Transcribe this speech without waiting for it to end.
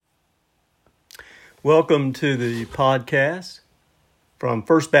Welcome to the podcast from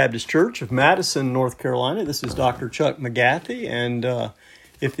First Baptist Church of Madison, North Carolina. This is Dr. Chuck McGathy, and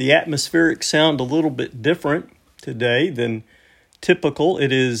if the atmospherics sound a little bit different today than typical,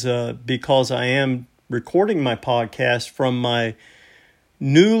 it is because I am recording my podcast from my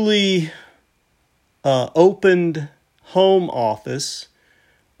newly opened home office,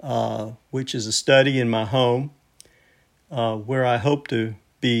 which is a study in my home, where I hope to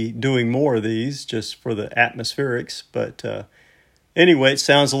be doing more of these just for the atmospherics. But anyway, it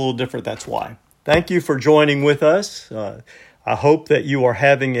sounds a little different. That's why. Thank you for joining with us. I hope that you are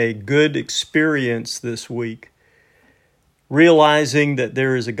having a good experience this week, realizing that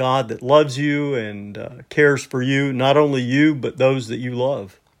there is a God that loves you and cares for you, not only you, but those that you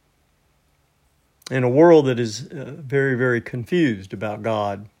love. In a world that is very, very confused about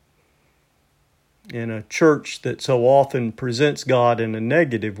God, in a church that so often presents God in a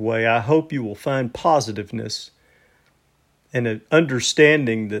negative way, I hope you will find positiveness and an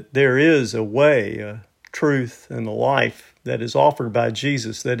understanding that there is a way, a truth, and a life that is offered by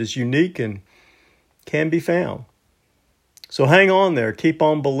Jesus that is unique and can be found. So hang on there. Keep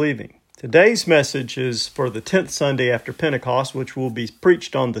on believing. Today's message is for the 10th Sunday after Pentecost, which will be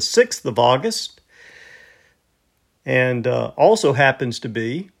preached on the 6th of August, and also happens to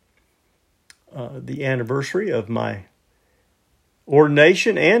be the anniversary of my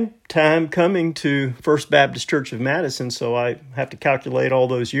ordination and time coming to First Baptist Church of Madison, so I have to calculate all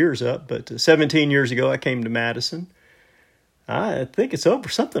those years up. But 17 years ago, I came to Madison. I think it's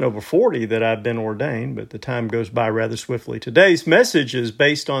something over 40 that I've been ordained, but the time goes by rather swiftly. Today's message is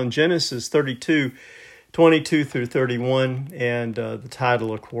based on Genesis 32, 22 through 31, and the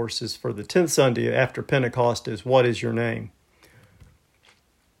title, of course, is for the 10th Sunday after Pentecost is, What is Your Name?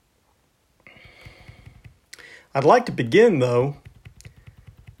 I'd like to begin, though,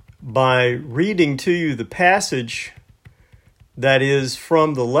 by reading to you the passage that is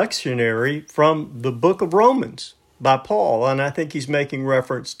from the lectionary from the book of Romans by Paul, and I think he's making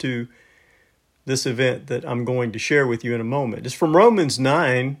reference to this event that I'm going to share with you in a moment. It's from Romans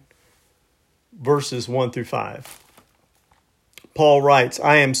 9, verses 1 through 5. Paul writes,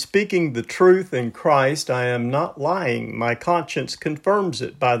 I am speaking the truth in Christ. I am not lying. My conscience confirms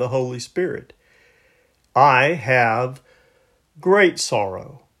it by the Holy Spirit. I have great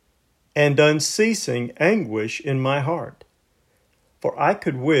sorrow and unceasing anguish in my heart. For I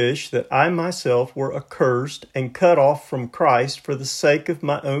could wish that I myself were accursed and cut off from Christ for the sake of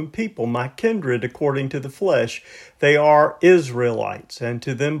my own people, my kindred according to the flesh. They are Israelites, and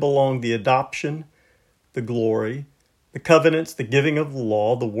to them belong the adoption, the glory, the covenants, the giving of the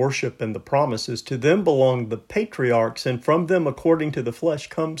law, the worship, and the promises. To them belong the patriarchs, and from them according to the flesh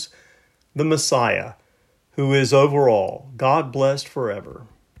comes the Messiah, who is over all, God blessed forever.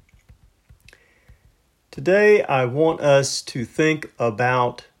 Today, I want us to think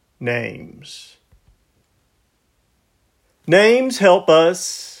about names. Names help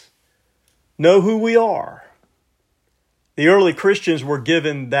us know who we are. The early Christians were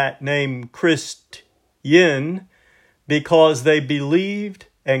given that name Christian because they believed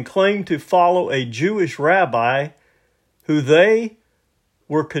and claimed to follow a Jewish rabbi who they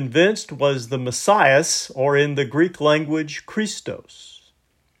were convinced was the Messiah, or in the Greek language, Christos.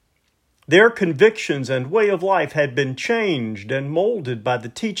 Their convictions and way of life had been changed and molded by the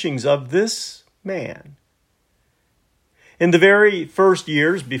teachings of this man. In the very first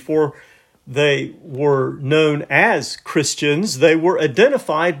years before they were known as Christians, they were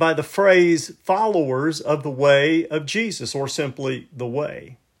identified by the phrase followers of the way of Jesus, or simply the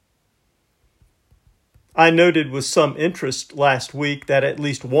way. I noted with some interest last week that at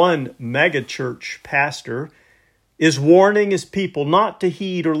least one megachurch pastor is warning his people not to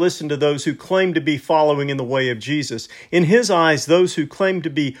heed or listen to those who claim to be following in the way of Jesus. In his eyes, those who claim to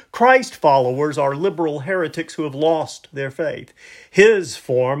be Christ followers are liberal heretics who have lost their faith. His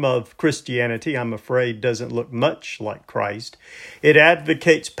form of Christianity, I'm afraid, doesn't look much like Christ. It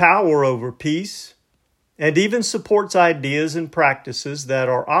advocates power over peace and even supports ideas and practices that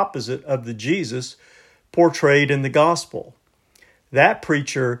are opposite of the Jesus portrayed in the gospel. That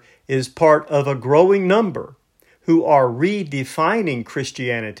preacher is part of a growing number who are redefining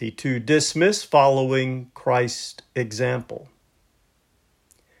Christianity to dismiss following Christ's example.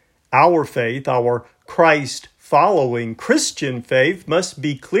 Our faith, our Christ-following Christian faith, must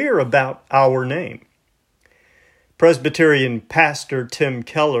be clear about our name. Presbyterian pastor Tim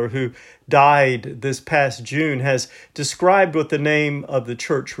Keller, who died this past June, has described what the name of the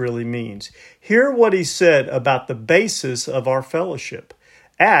church really means. Hear what he said about the basis of our fellowship.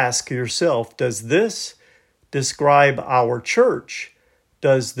 Ask yourself, does this describe our church?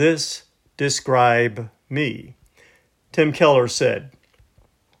 Does this describe me. Tim Keller said,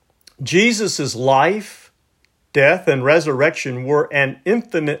 Jesus' life, death, and resurrection were an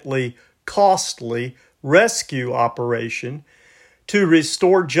infinitely costly rescue operation to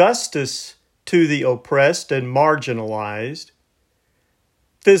restore justice to the oppressed and marginalized,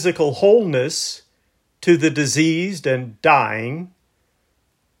 physical wholeness to the diseased and dying,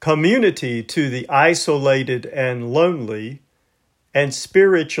 community to the isolated and lonely, and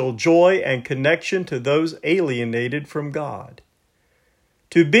spiritual joy and connection to those alienated from God.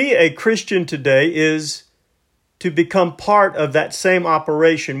 To be a Christian today is to become part of that same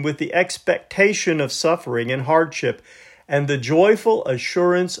operation with the expectation of suffering and hardship and the joyful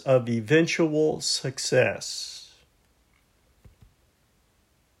assurance of eventual success.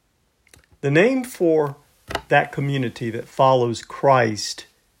 The name for that community that follows Christ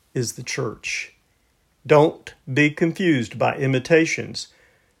is the church. Don't be confused by imitations.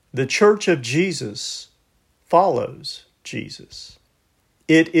 The church of Jesus follows Jesus.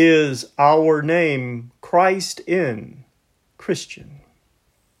 It is our name, Christ in Christian.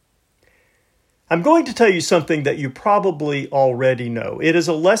 I'm going to tell you something that you probably already know. It is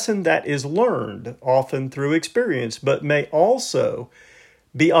a lesson that is learned often through experience, but may also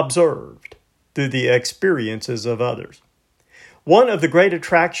be observed through the experiences of others. One of the great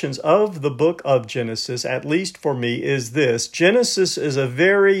attractions of the book of Genesis, at least for me, is this. Genesis is a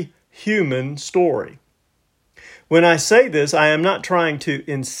very human story. When I say this, I am not trying to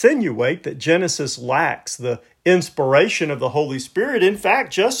insinuate that Genesis lacks the inspiration of the Holy Spirit. In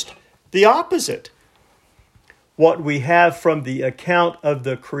fact, just the opposite. What we have from the account of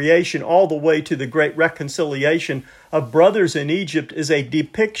the creation all the way to the great reconciliation of brothers in Egypt is a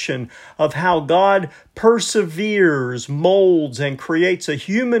depiction of how God perseveres, molds, and creates a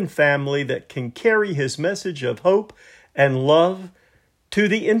human family that can carry his message of hope and love to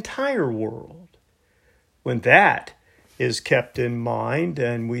the entire world. When that is kept in mind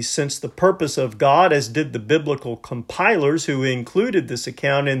and we sense the purpose of God, as did the biblical compilers who included this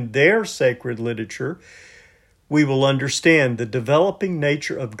account in their sacred literature, we will understand the developing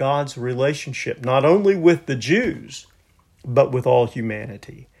nature of God's relationship, not only with the Jews, but with all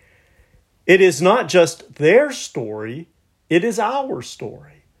humanity. It is not just their story, it is our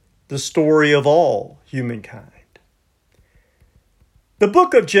story, the story of all humankind. The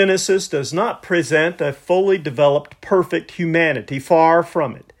book of Genesis does not present a fully developed, perfect humanity, far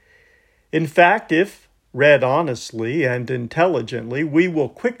from it. In fact, if read honestly and intelligently, we will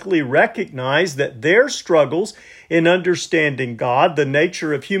quickly recognize that their struggles in understanding God, the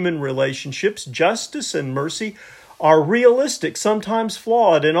nature of human relationships, justice, and mercy are realistic, sometimes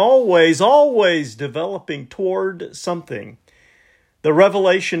flawed, and always developing toward something. The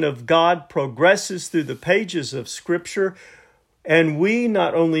revelation of God progresses through the pages of Scripture, and we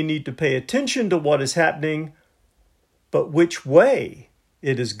not only need to pay attention to what is happening, but which way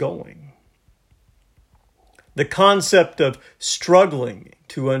it is going. The concept of struggling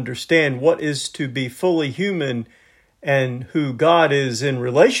to understand what is to be fully human and who God is in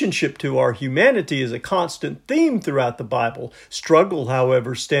relationship to our humanity is a constant theme throughout the Bible. Struggle,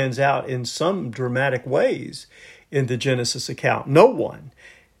 however, stands out in some dramatic ways in the Genesis account. No one,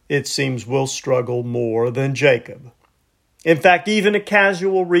 it seems, will struggle more than Jacob. In fact, even a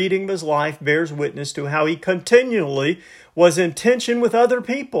casual reading of his life bears witness to how he continually was in tension with other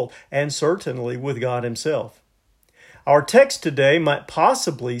people and certainly with God himself. Our text today might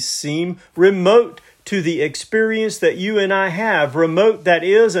possibly seem remote to the experience that you and I have, remote that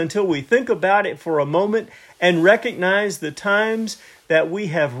is until we think about it for a moment and recognize the times that we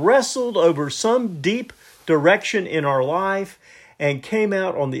have wrestled over some deep direction in our life and came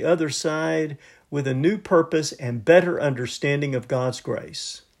out on the other side with a new purpose and better understanding of God's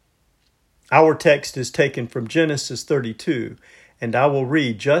grace. Our text is taken from Genesis 32, and I will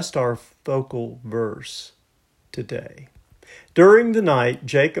read just our focal verse today. During the night,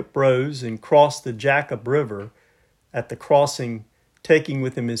 Jacob rose and crossed the Jacob River. At the crossing, taking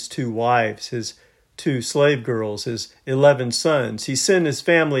with him his 2 wives, his 2 slave girls, his 11 sons, he sent his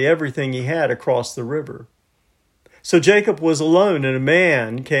family everything he had across the river. So Jacob was alone, and a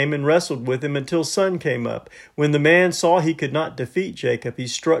man came and wrestled with him until sun came up. When the man saw he could not defeat Jacob, he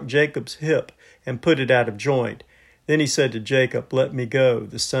struck Jacob's hip and put it out of joint. Then he said to Jacob, "Let me go,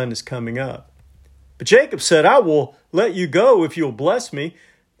 the sun is coming up." But Jacob said, "I will let you go if you'll bless me."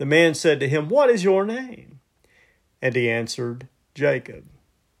 The man said to him, "What is your name?" And he answered, "Jacob."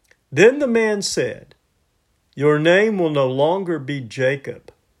 Then the man said, "Your name will no longer be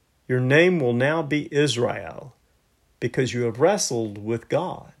Jacob. Your name will now be Israel, because you have wrestled with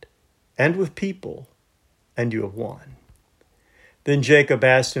God and with people, and you have won." Then Jacob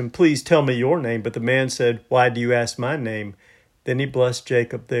asked him, "Please tell me your name." But the man said, "Why do you ask my name?" Then he blessed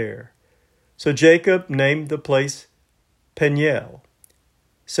Jacob there. So Jacob named the place Peniel,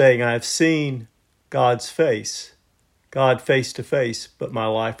 saying, "I have seen God's face, God face to face, but my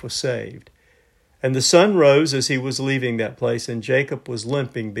life was saved." And the sun rose as he was leaving that place, and Jacob was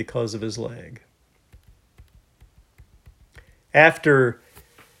limping because of his leg. After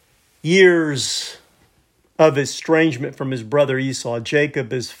years of estrangement from his brother Esau,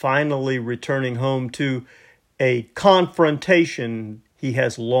 Jacob is finally returning home to a confrontation he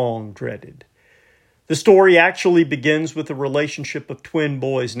has long dreaded. The story actually begins with the relationship of twin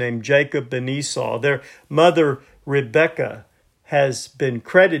boys named Jacob and Esau. Their mother, Rebekah, has been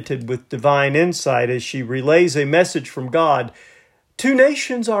credited with divine insight as she relays a message from God. "Two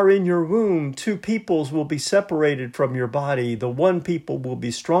nations are in your womb. Two peoples will be separated from your body. The one people will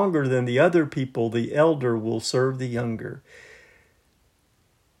be stronger than the other people. The elder will serve the younger."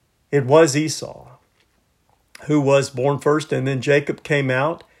 It was Esau who was born first, and then Jacob came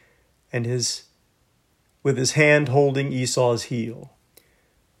out and with his hand holding Esau's heel.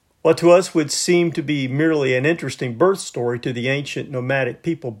 What to us would seem to be merely an interesting birth story, to the ancient nomadic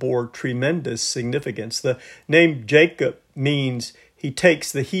people bore tremendous significance. The name Jacob means he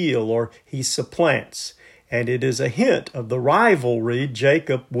takes the heel, or he supplants, and it is a hint of the rivalry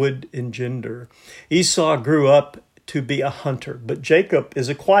Jacob would engender. Esau grew up to be a hunter, but Jacob is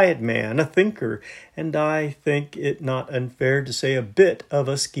a quiet man, a thinker, and I think it not unfair to say a bit of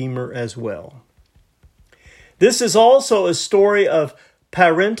a schemer as well. This is also a story of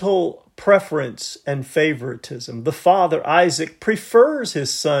parental preference and favoritism. The father, Isaac, prefers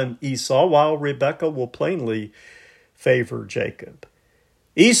his son Esau, while Rebekah will plainly favor Jacob.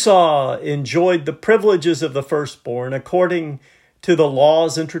 Esau enjoyed the privileges of the firstborn. According to the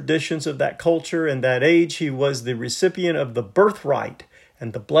laws and traditions of that culture and that age, he was the recipient of the birthright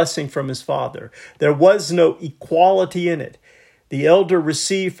and the blessing from his father. There was no equality in it. The elder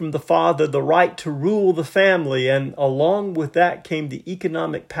received from the father the right to rule the family, and along with that came the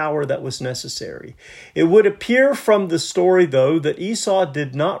economic power that was necessary. It would appear from the story, though, that Esau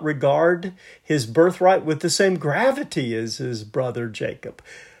did not regard his birthright with the same gravity as his brother Jacob.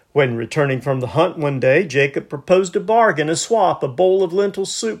 When returning from the hunt one day, Jacob proposed a bargain, a swap, a bowl of lentil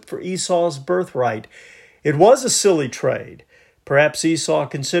soup for Esau's birthright. It was a silly trade. Perhaps Esau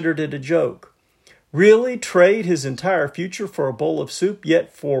considered it a joke. Really trade his entire future for a bowl of soup?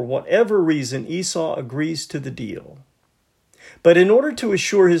 Yet for whatever reason, Esau agrees to the deal. But in order to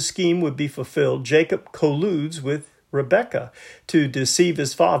assure his scheme would be fulfilled, Jacob colludes with Rebekah to deceive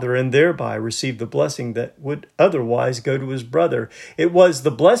his father and thereby receive the blessing that would otherwise go to his brother. It was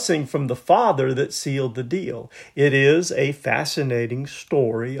the blessing from the father that sealed the deal. It is a fascinating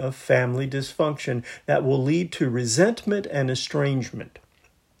story of family dysfunction that will lead to resentment and estrangement.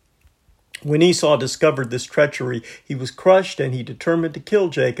 When Esau discovered this treachery, he was crushed and he determined to kill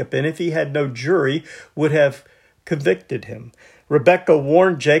Jacob, and if he had no jury, would have convicted him. Rebekah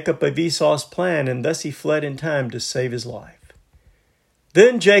warned Jacob of Esau's plan, and thus he fled in time to save his life.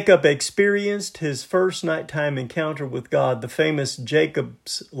 Then Jacob experienced his first nighttime encounter with God, the famous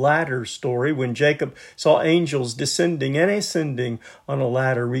Jacob's ladder story, when Jacob saw angels descending and ascending on a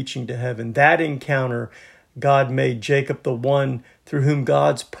ladder reaching to heaven. That encounter, God made Jacob the one through whom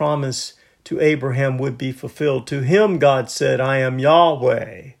God's promise to Abraham would be fulfilled. To him God said, "I am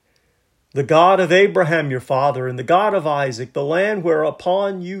Yahweh, the God of Abraham your father, and the God of Isaac. The land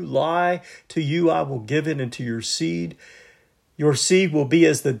whereupon you lie, to you I will give it, and to your seed. Your seed will be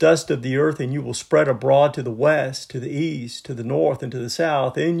as the dust of the earth, and you will spread abroad to the west, to the east, to the north, and to the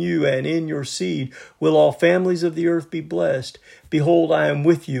south. In you and in your seed will all families of the earth be blessed. Behold, I am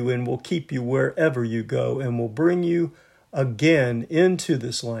with you, and will keep you wherever you go, and will bring you again into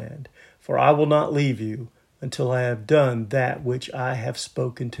this land. For I will not leave you until I have done that which I have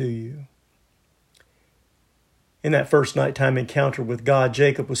spoken to you." In that first nighttime encounter with God,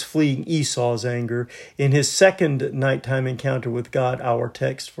 Jacob was fleeing Esau's anger. In his second nighttime encounter with God, our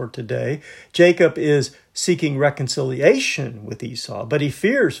text for today, Jacob is seeking reconciliation with Esau, but he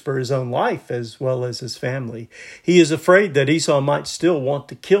fears for his own life as well as his family. He is afraid that Esau might still want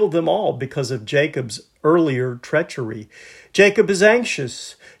to kill them all because of Jacob's earlier treachery. Jacob is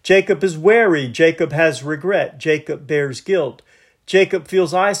anxious. Jacob is wary. Jacob has regret. Jacob bears guilt. Jacob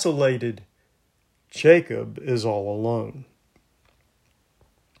feels isolated. Jacob is all alone.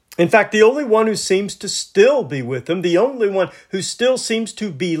 In fact, the only one who seems to still be with him, the only one who still seems to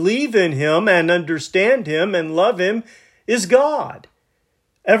believe in him and understand him and love him, is God.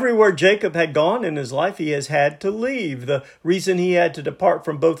 Everywhere Jacob had gone in his life, he has had to leave. The reason he had to depart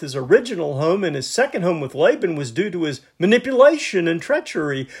from both his original home and his second home with Laban was due to his manipulation and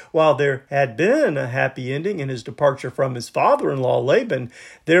treachery. While there had been a happy ending in his departure from his father-in-law Laban,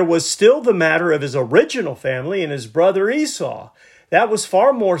 there was still the matter of his original family and his brother Esau. That was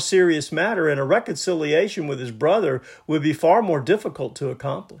far more serious matter, and a reconciliation with his brother would be far more difficult to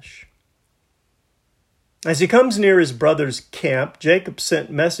accomplish. As he comes near his brother's camp, Jacob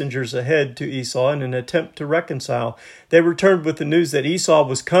sent messengers ahead to Esau in an attempt to reconcile. They returned with the news that Esau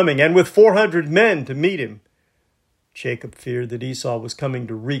was coming, and with 400 men to meet him. Jacob feared that Esau was coming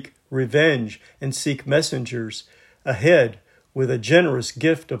to wreak revenge and seek messengers ahead with a generous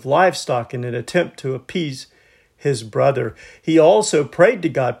gift of livestock in an attempt to appease his brother. He also prayed to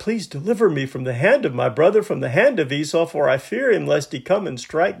God, "Please deliver me from the hand of my brother, from the hand of Esau, for I fear him lest he come and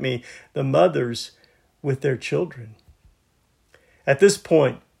strike me, the mothers with their children." At this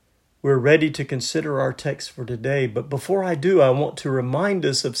point, we're ready to consider our text for today. But before I do, I want to remind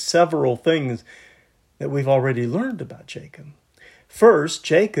us of several things that we've already learned about Jacob. First,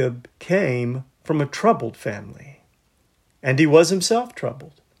 Jacob came from a troubled family, and he was himself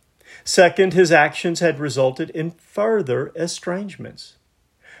troubled. Second, his actions had resulted in further estrangements.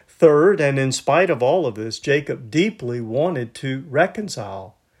 Third, and in spite of all of this, Jacob deeply wanted to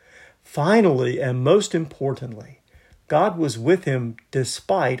reconcile. Finally, and most importantly, God was with him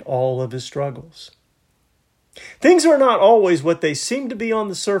despite all of his struggles. Things are not always what they seem to be on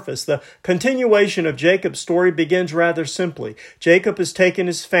the surface. The continuation of Jacob's story begins rather simply. Jacob has taken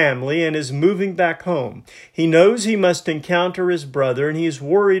his family and is moving back home. He knows he must encounter his brother, and he is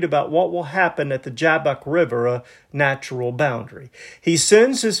worried about what will happen at the Jabbok River, a natural boundary. He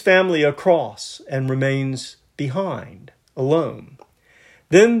sends his family across and remains behind, alone.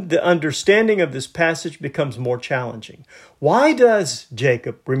 Then the understanding of this passage becomes more challenging. Why does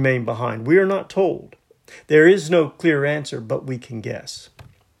Jacob remain behind? We are not told. There is no clear answer, but we can guess.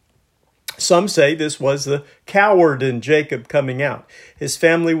 Some say this was the coward in Jacob coming out. His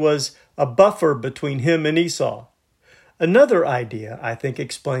family was a buffer between him and Esau. Another idea, I think,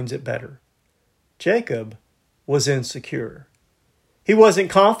 explains it better. Jacob was insecure. He wasn't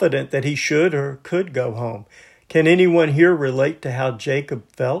confident that he should or could go home. Can anyone here relate to how Jacob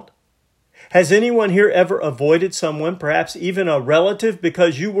felt? Has anyone here ever avoided someone, perhaps even a relative,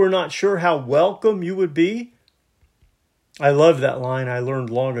 because you were not sure how welcome you would be? I love that line I learned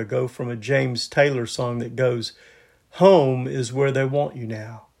long ago from a James Taylor song that goes, "Home is where they want you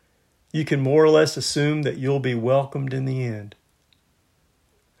now. You can more or less assume that you'll be welcomed in the end."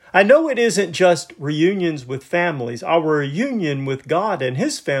 I know it isn't just reunions with families. Our reunion with God and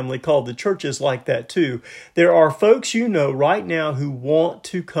His family called the church is like that too. There are folks you know right now who want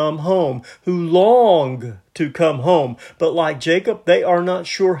to come home, who long to come home. But like Jacob, they are not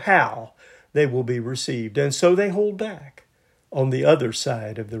sure how they will be received. And so they hold back on the other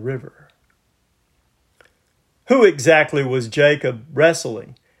side of the river. Who exactly was Jacob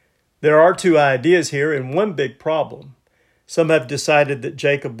wrestling? There are two ideas here and one big problem. Some have decided that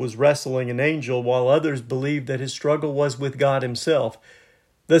Jacob was wrestling an angel, while others believe that his struggle was with God Himself.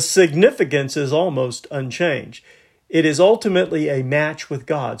 The significance is almost unchanged. It is ultimately a match with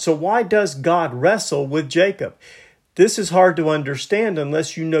God. So why does God wrestle with Jacob? This is hard to understand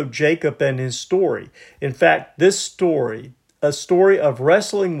unless you know Jacob and his story. In fact, this story, a story of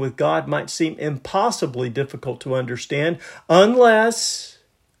wrestling with God, might seem impossibly difficult to understand unless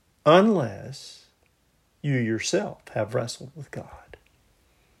you yourself have wrestled with God.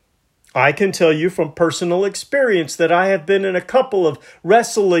 I can tell you from personal experience that I have been in a couple of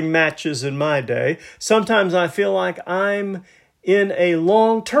wrestling matches in my day. Sometimes I feel like I'm in a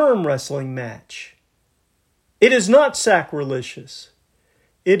long-term wrestling match. It is not sacrilegious.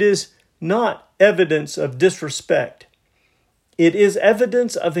 It is not evidence of disrespect. It is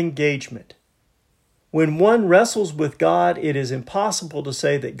evidence of engagement. When one wrestles with God, it is impossible to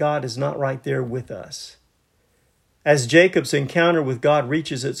say that God is not right there with us. As Jacob's encounter with God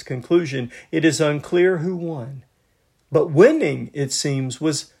reaches its conclusion, it is unclear who won. But winning, it seems,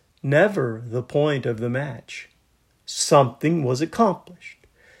 was never the point of the match. Something was accomplished.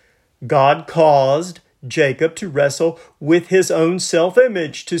 God caused Jacob to wrestle with his own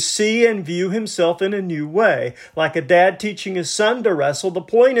self-image, to see and view himself in a new way. Like a dad teaching his son to wrestle, the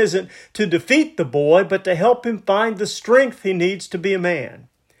point isn't to defeat the boy, but to help him find the strength he needs to be a man.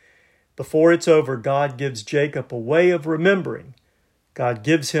 Before it's over, God gives Jacob a way of remembering. God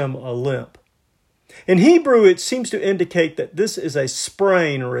gives him a limp. In Hebrew, it seems to indicate that this is a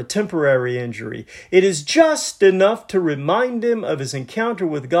sprain or a temporary injury. It is just enough to remind him of his encounter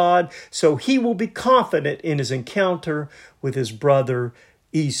with God, so he will be confident in his encounter with his brother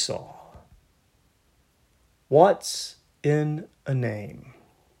Esau. What's in a name?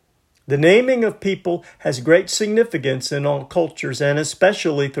 The naming of people has great significance in all cultures and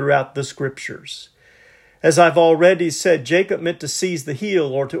especially throughout the Scriptures. As I've already said, Jacob meant to seize the heel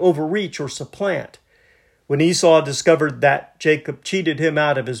or to overreach or supplant. When Esau discovered that Jacob cheated him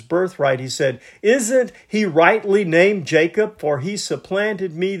out of his birthright, he said, "Isn't he rightly named Jacob? For he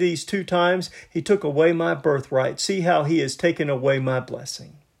supplanted me these 2 times. He took away my birthright. See how he has taken away my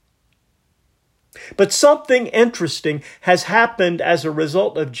blessing." But something interesting has happened as a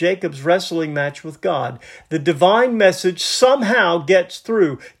result of Jacob's wrestling match with God. The divine message somehow gets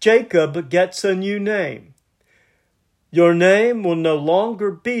through. Jacob gets a new name. Your name will no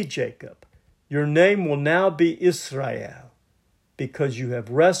longer be Jacob. Your name will now be Israel, because you have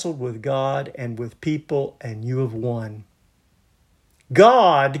wrestled with God and with people and you have won.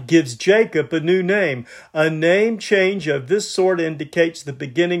 God gives Jacob a new name. A name change of this sort indicates the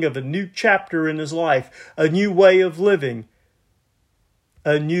beginning of a new chapter in his life, a new way of living,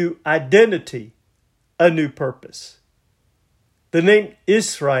 a new identity, a new purpose. The name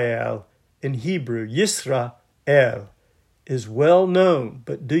Israel in Hebrew, Yisrael, is well known,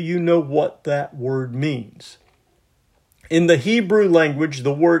 but do you know what that word means? In the Hebrew language,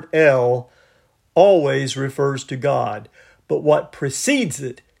 the word El always refers to God, but what precedes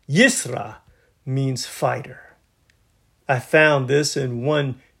it, Yisra, means fighter. I found this in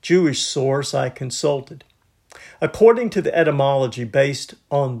one Jewish source I consulted. According to the etymology based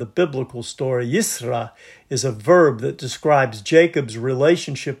on the biblical story, Yisra is a verb that describes Jacob's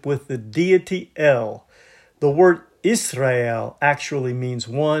relationship with the deity El. The word Israel actually means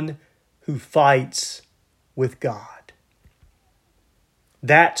one who fights with God.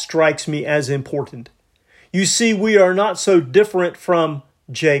 That strikes me as important. You see, we are not so different from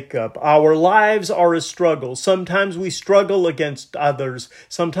Jacob. Our lives are a struggle. Sometimes we struggle against others.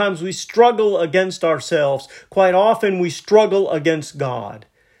 Sometimes we struggle against ourselves. Quite often we struggle against God.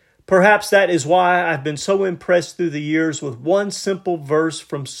 Perhaps that is why I've been so impressed through the years with one simple verse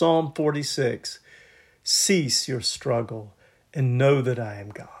from Psalm 46. Cease your struggle and know that I am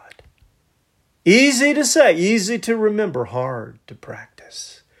God. Easy to say, easy to remember, hard to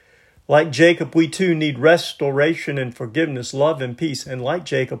practice. Like Jacob, we too need restoration and forgiveness, love and peace. And like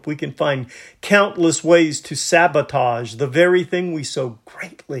Jacob, we can find countless ways to sabotage the very thing we so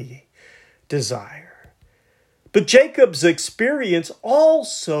greatly desire. But Jacob's experience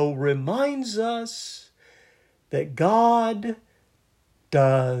also reminds us that God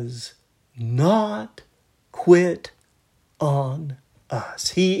does not quit on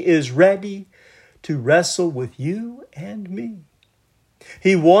us. He is ready to wrestle with you and me.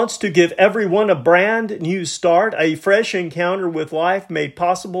 He wants to give everyone a brand new start, a fresh encounter with life made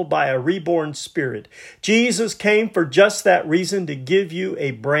possible by a reborn spirit. Jesus came for just that reason, to give you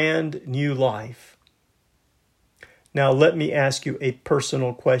a brand new life. Now let me ask you a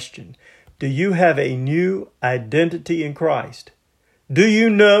personal question. Do you have a new identity in Christ? Do you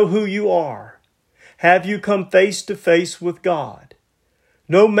know who you are? Have you come face to face with God?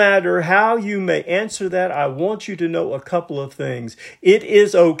 No matter how you may answer that, I want you to know a couple of things. It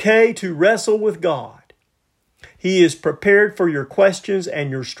is okay to wrestle with God. He is prepared for your questions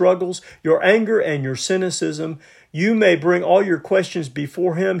and your struggles, your anger and your cynicism. You may bring all your questions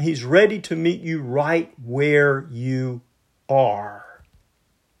before Him. He's ready to meet you right where you are.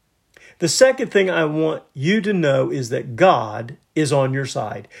 The second thing I want you to know is that God is on your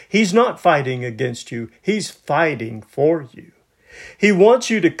side. He's not fighting against you. He's fighting for you. He wants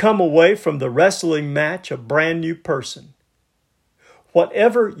you to come away from the wrestling match a brand new person.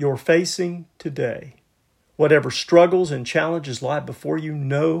 Whatever you're facing today, whatever struggles and challenges lie before you,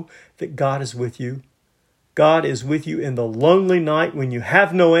 know that God is with you. God is with you in the lonely night when you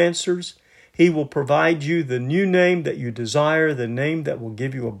have no answers. He will provide you the new name that you desire, the name that will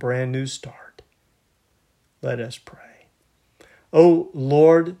give you a brand new start. Let us pray. Oh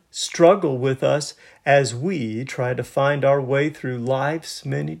Lord, struggle with us as we try to find our way through life's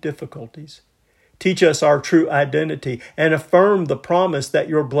many difficulties. Teach us our true identity and affirm the promise that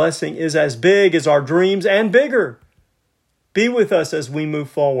your blessing is as big as our dreams and bigger. Be with us as we move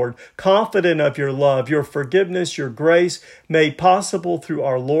forward, confident of your love, your forgiveness, your grace, made possible through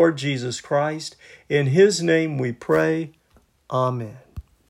our Lord Jesus Christ. In His name we pray. Amen.